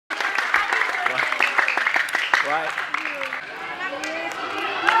Right.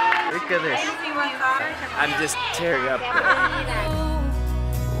 Look at this. I'm just tearing up.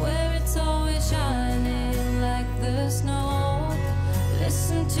 Where it's always shining like the snow.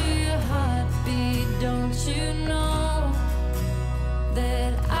 Listen to your heartbeat, don't you know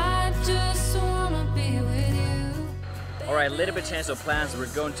that I just wanna be with you. Alright, a little bit change of plans. We're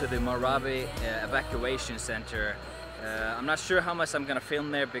going to the Marawi evacuation center. I'm not sure how much I'm gonna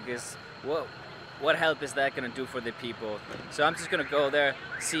film there because what help is that gonna do for the people? So I'm just gonna go there,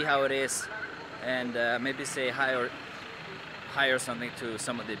 see how it is, and maybe say hi or something to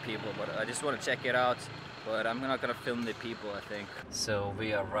some of the people. But I just want to check it out. But I'm not gonna film the people, I think. So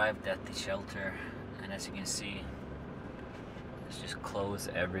we arrived at the shelter, and as you can see, there's just clothes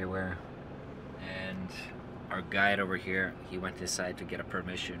everywhere. And our guide over here, he went inside to get a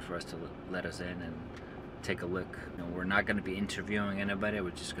permission for us to let us in and take a look. You know, we're not going to be interviewing anybody. We're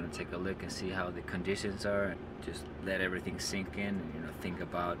just going to take a look and see how the conditions are, and just let everything sink in, and, you know, think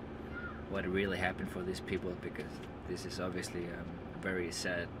about what really happened for these people, because this is obviously very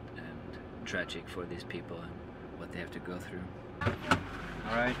sad and tragic for these people and what they have to go through.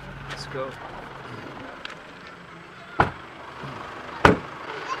 All right, let's go.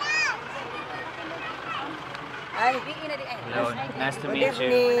 Hi. Hello, nice to meet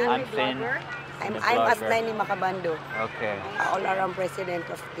you. I'm Finn. I'm Aslaini Makabando. Okay. All-around president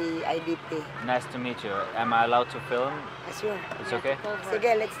of the IDP. Nice to meet you. Am I allowed to film? Sure. It's okay?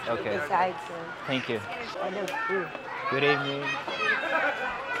 Sige, let's Okay. go inside. So. Thank you. Good. Good evening.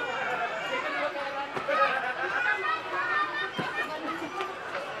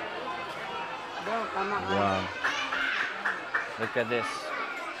 Wow. Look at this.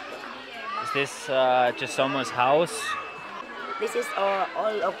 Is this just someone's house? This is all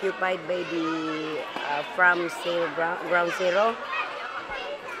occupied by the from zero, ground zero.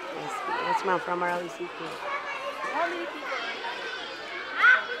 Yes, that's ma'am from Marawi City. How many people?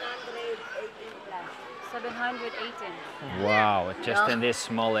 718. Wow, just in this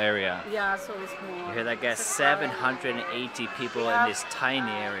small area. Yeah, so small. You hear that, guys? 780 people in this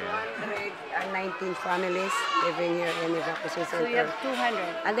tiny area. 19 families living here in the evacuation center. So you have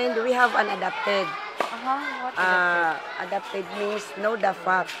 200. And then we have an adapted. What adapted? Adapted means know the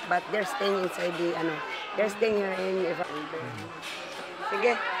fact, but they're staying inside the they're staying here in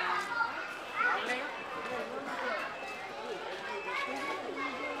Sige.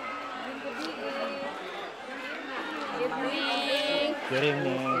 Good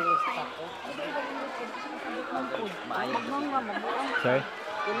evening. Sorry?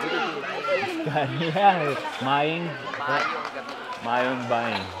 Yeah, Mayong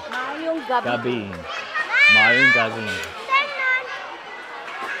Baing. Gabi. Mayong Gabi.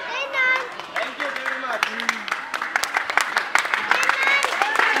 Thank you very much.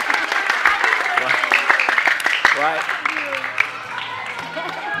 Right.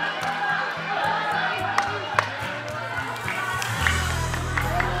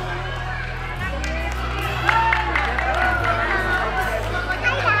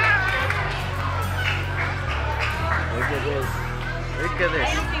 Look at this.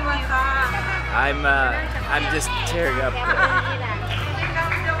 I'm just tearing up.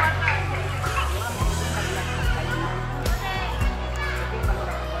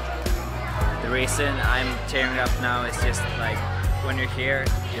 The reason I'm tearing up now is just like when you're here,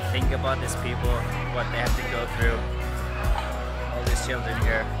 you think about these people, what they have to go through. All these children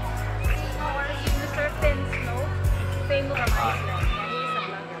here. Mr. FinnSnow, famous from Iceland.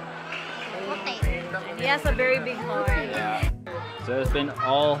 He has a very big heart. Yeah. So it's been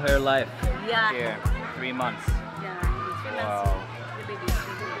all her life Yeah. here, 3 months. Yeah. Wow. The baby is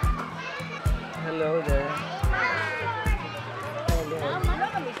Hello there.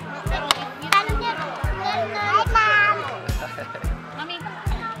 Mommy.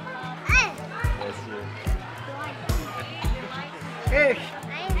 Bless you. Oh, he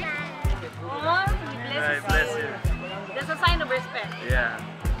Right, blesses bless you. you. That's a sign of respect. Yeah.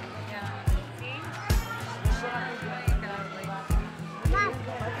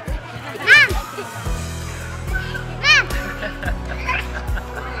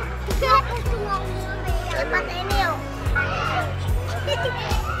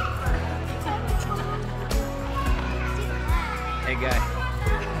 Hey guy.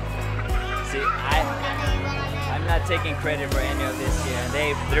 See, I'm not taking credit for any of this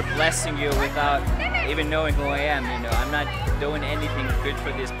here. They're blessing you without even knowing who I am, you know. I'm not doing anything good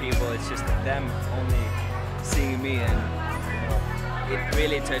for these people. It's just them only seeing me, and you know, it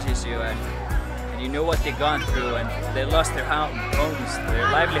really touches you, and you know what they've gone through, and they lost their homes, their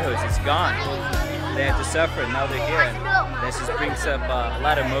livelihoods, it's gone. They had to suffer, now they're here. And that just brings up a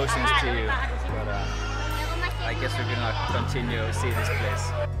lot of emotions to you. But, I guess we're gonna continue to see this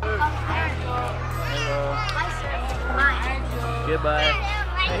place. Hello. Goodbye.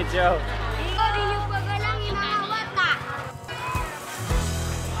 Hey Joe.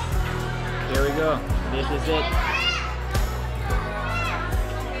 Here we go. This is it.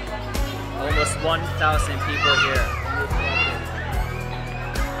 Almost 1,000 people here.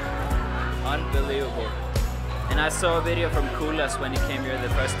 Unbelievable. And I saw a video from Kulas when he came here the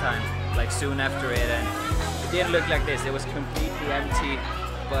first time, like soon after it, and it didn't look like this. It was completely empty,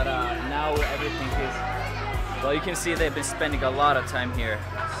 but now everything is, well, you can see they've been spending a lot of time here.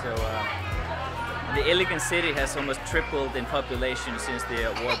 So the Iligan city has almost tripled in population since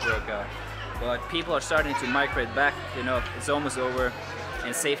the war broke out. But people are starting to migrate back, you know, it's almost over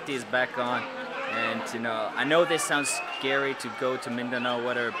and safety is back on. And you know, I know this sounds scary to go to Mindanao or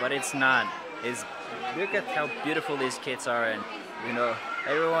whatever, but it's not. Look at how beautiful these kids are, and you know,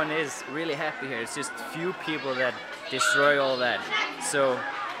 everyone is really happy here. It's just few people that destroy all that. So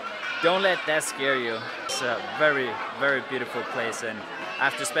don't let that scare you. It's a very, very beautiful place, and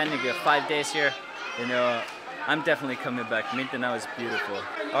after spending 5 days here, you know, I'm definitely coming back. Mindanao is beautiful.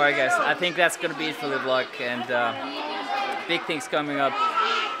 Alright guys, I think that's gonna be it for the vlog, and big things coming up.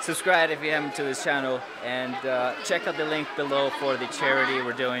 Subscribe if you haven't to this channel, and check out the link below for the charity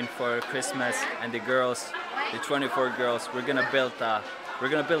we're doing for Christmas and the girls, the 24 girls. We're gonna build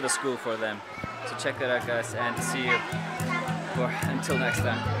a school for them. So check that out guys, and see you until next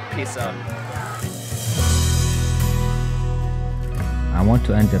time. Peace out. I want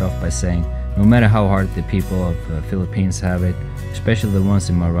to end it off by saying, no matter how hard the people of the Philippines have it, especially the ones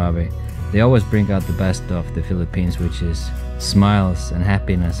in Marawi, they always bring out the best of the Philippines, which is smiles and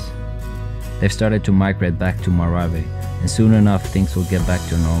happiness. They've started to migrate back to Marawi, and soon enough things will get back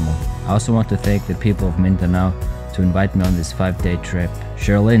to normal. I also want to thank the people of Mindanao to invite me on this 5-day trip,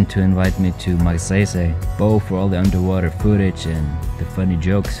 Sherlyn to invite me to Magsaysay, Bo for all the underwater footage and the funny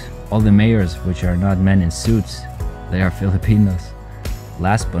jokes, all the mayors, which are not men in suits, they are Filipinos.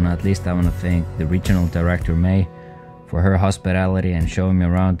 Last but not least, I want to thank the regional director May for her hospitality and showing me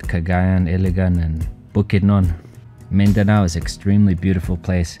around Cagayan, Iligan and Bukidnon. Mindanao is an extremely beautiful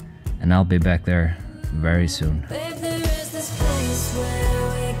place, and I'll be back there very soon. Babe, there is this place where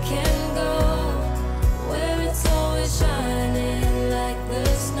we can go, where it's always shining like the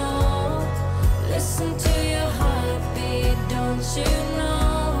snow. Listen to your heartbeat, don't you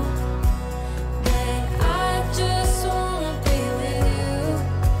know that I just wanna be with you.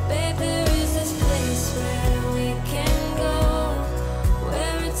 Babe, there is this place where we can go,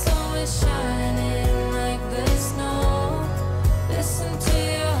 where it's always shining like the snow. Listen to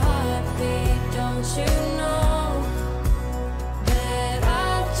your heartbeat, don't you know that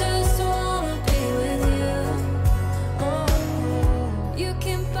I just wanna be with you. Oh, you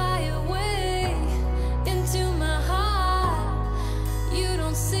can buy your way into my heart. You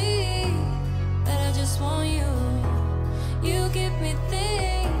don't see that I just want you. You give me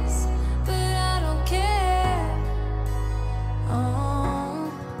things, but I don't care.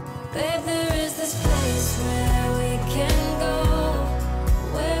 Oh, babe, there is this place where